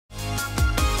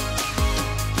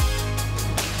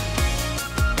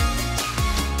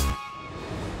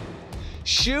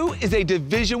SHU is a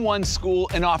Division I school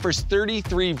and offers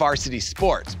 33 varsity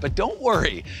sports. But don't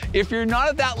worry, if you're not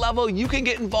at that level, you can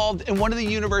get involved in one of the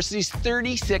university's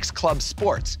 36 club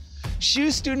sports. SHU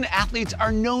student athletes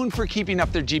are known for keeping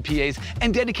up their GPAs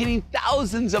and dedicating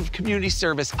thousands of community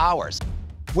service hours.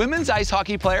 Women's ice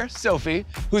hockey player, Sophie,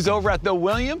 who's over at the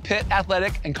William Pitt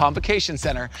Athletic and Convocation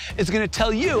Center, is going to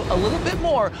tell you a little bit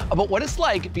more about what it's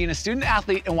like being a student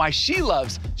athlete and why she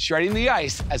loves shredding the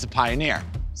ice as a pioneer.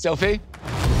 Sophie?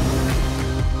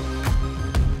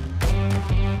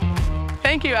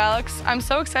 Thank you, Alex. I'm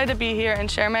so excited to be here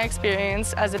and share my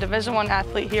experience as a Division I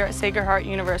athlete here at Sacred Heart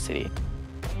University.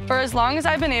 For as long as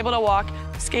I've been able to walk,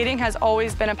 skating has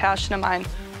always been a passion of mine.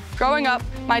 Growing up,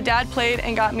 my dad played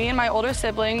and got me and my older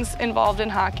siblings involved in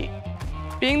hockey.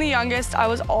 Being the youngest, I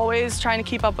was always trying to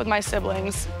keep up with my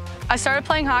siblings. I started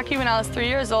playing hockey when I was 3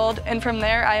 years old, and from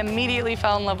there, I immediately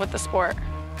fell in love with the sport.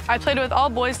 I played with all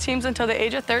boys teams until the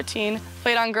age of 13,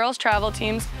 played on girls travel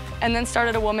teams, and then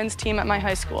started a women's team at my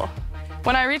high school.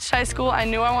 When I reached high school, I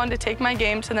knew I wanted to take my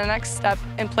game to the next step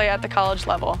and play at the college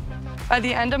level. By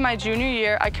the end of my junior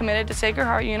year, I committed to Sacred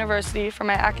Heart University for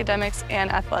my academics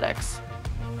and athletics.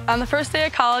 On the first day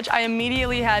of college, I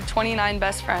immediately had 29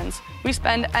 best friends. We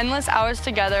spend endless hours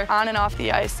together on and off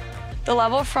the ice. The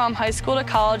level from high school to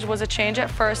college was a change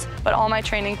at first, but all my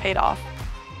training paid off.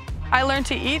 I learned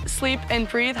to eat, sleep, and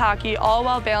breathe hockey, all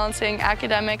while balancing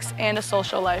academics and a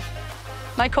social life.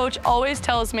 My coach always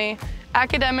tells me,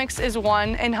 academics is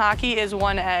 1 and hockey is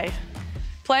 1A.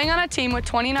 Playing on a team with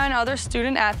 29 other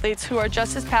student athletes who are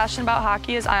just as passionate about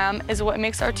hockey as I am is what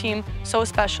makes our team so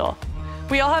special.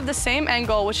 We all have the same end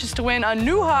goal, which is to win a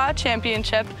NUHA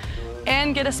championship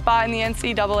and get a spot in the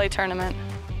NCAA tournament.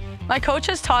 My coach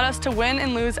has taught us to win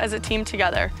and lose as a team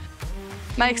together.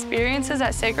 My experiences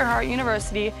at Sacred Heart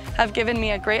University have given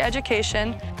me a great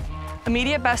education,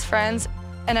 immediate best friends,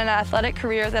 and an athletic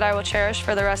career that I will cherish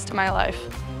for the rest of my life.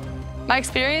 My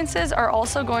experiences are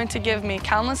also going to give me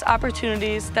countless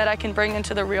opportunities that I can bring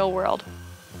into the real world.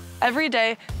 Every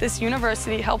day, this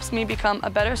university helps me become a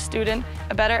better student,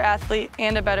 a better athlete,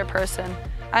 and a better person.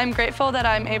 I am grateful that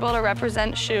I'm able to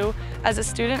represent SHU as a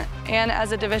student and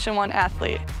as a Division I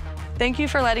athlete. Thank you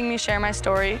for letting me share my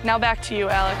story. Now back to you,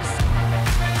 Alex.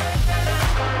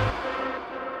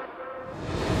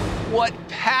 What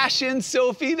passion,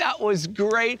 Sophie. That was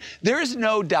great. There is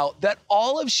no doubt that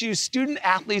all of SHU's student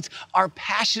athletes are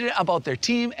passionate about their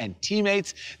team and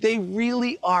teammates. They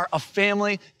really are a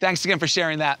family. Thanks again for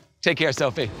sharing that. Take care,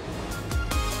 Sophie.